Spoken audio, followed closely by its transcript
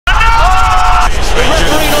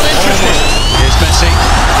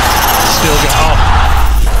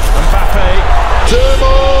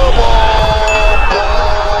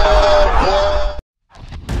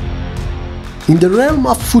In the realm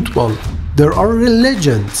of football, there are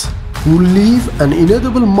legends who leave an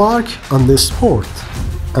indelible mark on the sport.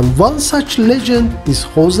 And one such legend is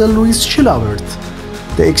José Luis Chilavert,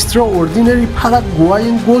 the extraordinary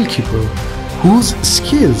Paraguayan goalkeeper whose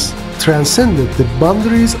skills transcended the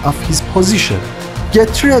boundaries of his position.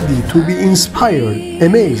 Get ready to be inspired,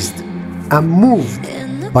 amazed, and moved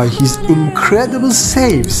by his incredible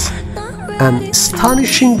saves and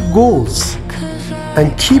astonishing goals.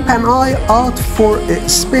 And keep an eye out for a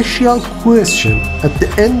special question at the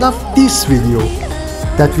end of this video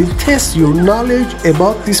that will test your knowledge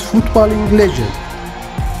about this footballing legend.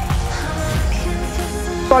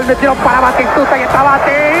 Metieron para Batistuta y está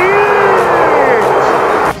Bati.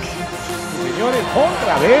 Señores,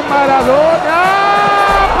 otra vez Maradona.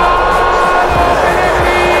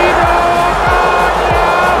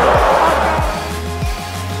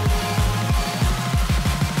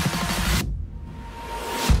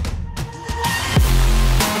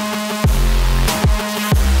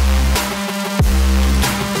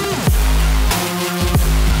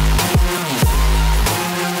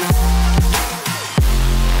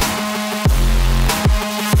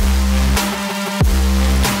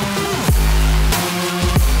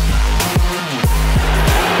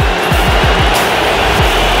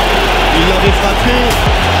 Frappé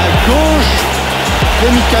à gauche de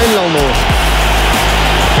Michael Landreau.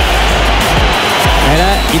 Et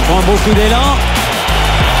là, il prend beaucoup d'élan.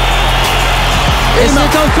 Et c'est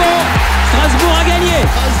au fond. Strasbourg a gagné.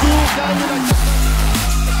 Strasbourg gagne la...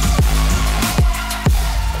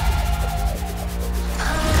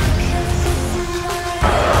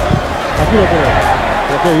 Aquí lo creo.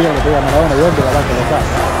 Pero qué bien le pega a Maradona y dónde la banca lo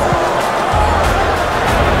saca.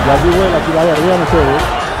 Y aquí vuela Chilaver, vean ustedes.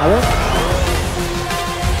 A ver.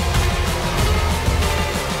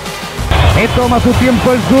 Y toma su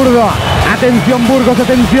tiempo el zurdo. Atención Burgos,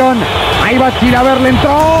 atención. Ahí va Chilaver, le entró.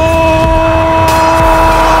 ¡Gol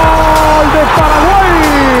de Paraguay!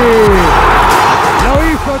 Lo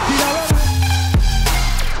hizo Chilaver.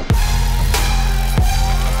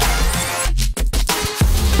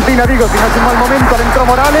 Digo, si no es un mal momento, le entró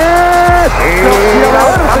Morales.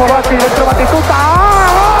 Chilaver, como Bati, le entró Batistuta.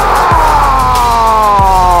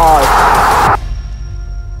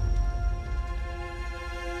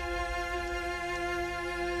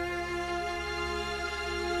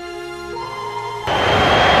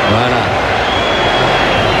 Voilà.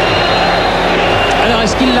 Alors,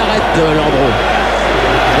 est-ce qu'il l'arrête, Landreau?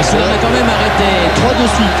 Parce qu'il en a quand même arrêté 3 de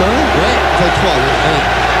suite, hein? Ouais. Enfin 3, ouais.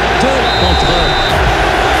 2 contre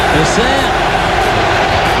José.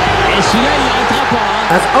 Et celui-là, il n'arrêtera pas.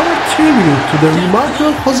 Hein. As our tribute to the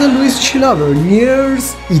remarkable José Luis Chilaver nears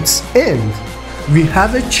its end, we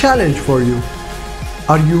have a challenge for you.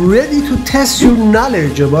 Are you ready to test your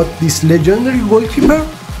knowledge about this legendary goalkeeper?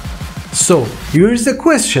 So, here is the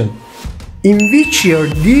question. In which year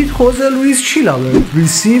did José Luis Chilaver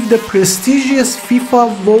receive the prestigious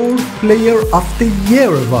FIFA World Player of the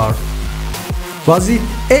Year award? Was it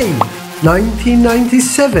A.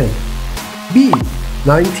 1997, B.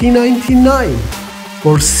 1999,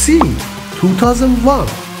 or C. 2001?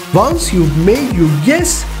 Once you've made your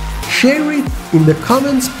guess, share it in the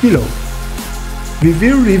comments below. We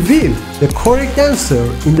will reveal the correct answer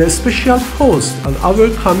in the special post on our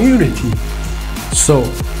community. So,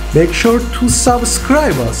 make sure to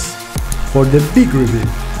subscribe us for the big reveal.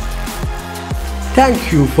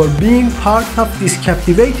 Thank you for being part of this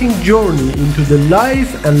captivating journey into the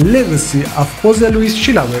life and legacy of José Luis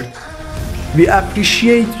Chilaver. We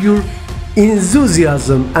appreciate your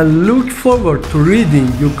enthusiasm and look forward to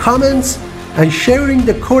reading your comments and sharing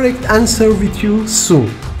the correct answer with you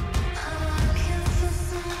soon.